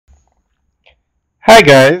Hi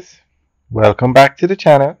guys, welcome back to the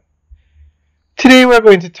channel. Today we're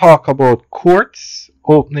going to talk about Quartz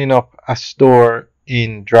opening up a store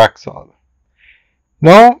in Drax Hall.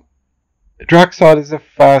 Now, Drax Hall is the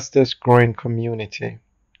fastest growing community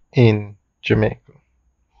in Jamaica.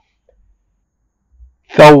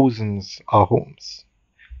 Thousands of homes.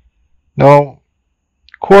 Now,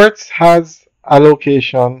 Quartz has a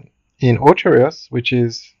location in Ocherius, which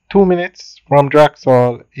is 2 minutes from Drax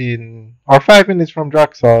Hall or 5 minutes from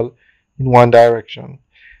Drax Hall in one direction.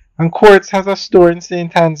 And Quartz has a store in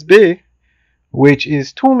St. Anne's Bay, which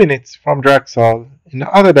is 2 minutes from Drax Hall in the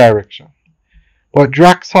other direction. But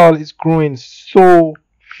Drax Hall is growing so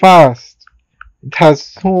fast, it has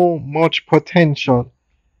so much potential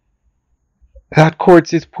that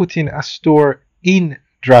Quartz is putting a store in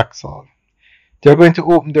Drax Hall. They're going to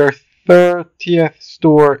open their 30th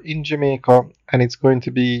store in Jamaica, and it's going to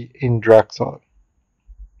be in Drax Hall.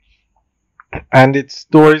 And its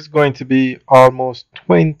store is going to be almost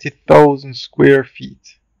 20,000 square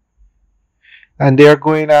feet. And they're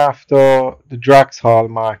going after the Drax Hall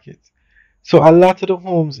market. So a lot of the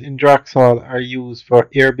homes in Drax Hall are used for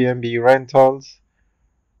Airbnb rentals.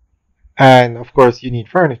 And of course, you need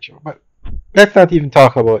furniture. But let's not even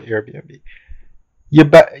talk about Airbnb.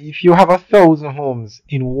 If you have 1,000 homes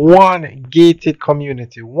in one gated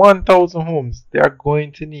community, 1,000 homes, they are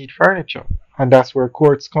going to need furniture. And that's where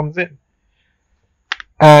Quartz comes in.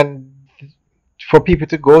 And for people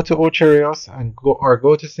to go to Ocherios and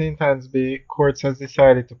go to St. Anne's Bay, Quartz has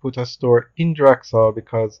decided to put a store in Drax Hall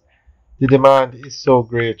because the demand is so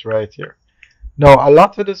great right here. Now, a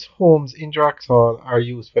lot of these homes in Drax Hall are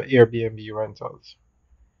used for Airbnb rentals.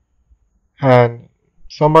 And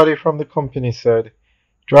somebody from the company said,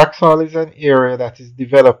 Drax Hall is an area that is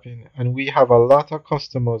developing, and we have a lot of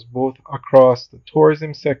customers both across the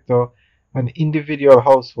tourism sector and individual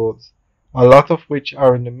households, a lot of which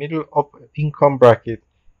are in the middle upper income bracket,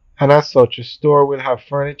 and as such a store will have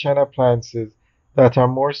furniture and appliances that are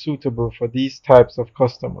more suitable for these types of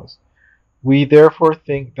customers. We therefore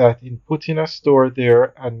think that in putting a store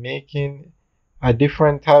there and making a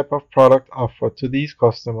different type of product offer to these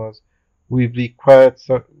customers will be quite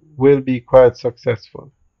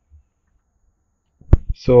successful.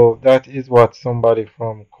 So that is what somebody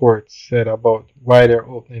from Quartz said about why they're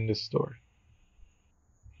opening the store.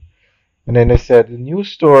 And then they said the new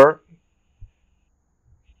store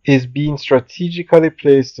is being strategically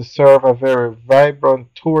placed to serve a very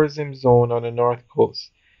vibrant tourism zone on the north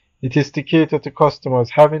coast. It is to cater to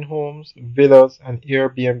customers having homes, villas, and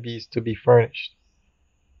Airbnbs to be furnished.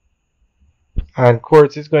 And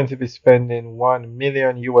Quartz is going to be spending $1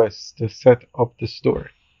 million US to set up the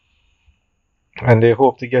store. And they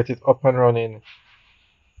hope to get it up and running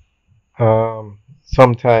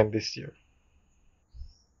sometime this year.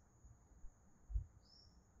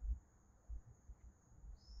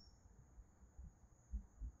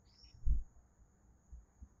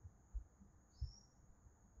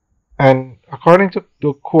 And according to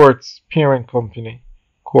the Quartz parent company,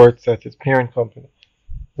 Quartz at its parent company,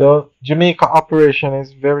 the Jamaica operation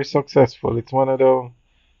is very successful. It's one of the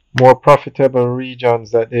more profitable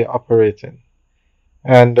regions that they operate in.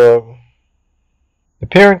 And the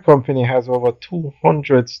parent company has over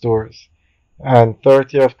 200 stores, and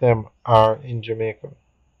 30 of them are in Jamaica.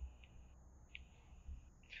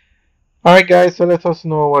 Alright guys, so let us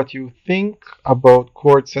know what you think about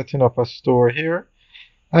Quartz setting up a store here.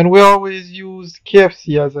 And we always use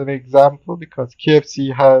KFC as an example because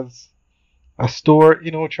KFC has a store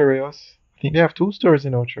in Ocherios. I think they have 2 stores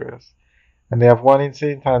in Ocherios. And they have one in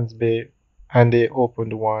St. Anne's Bay, and they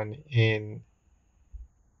opened one in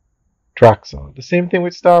Drax Hall. The same thing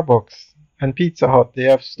with Starbucks and Pizza Hut. They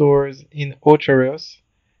have stores in Ocherios,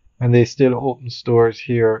 and they still open stores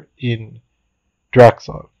here in Drax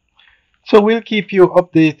Hall. So we'll keep you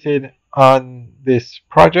updated on this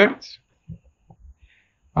project.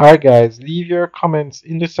 Alright guys, leave your comments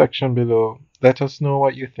in the section below. Let us know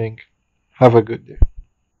what you think. Have a good day.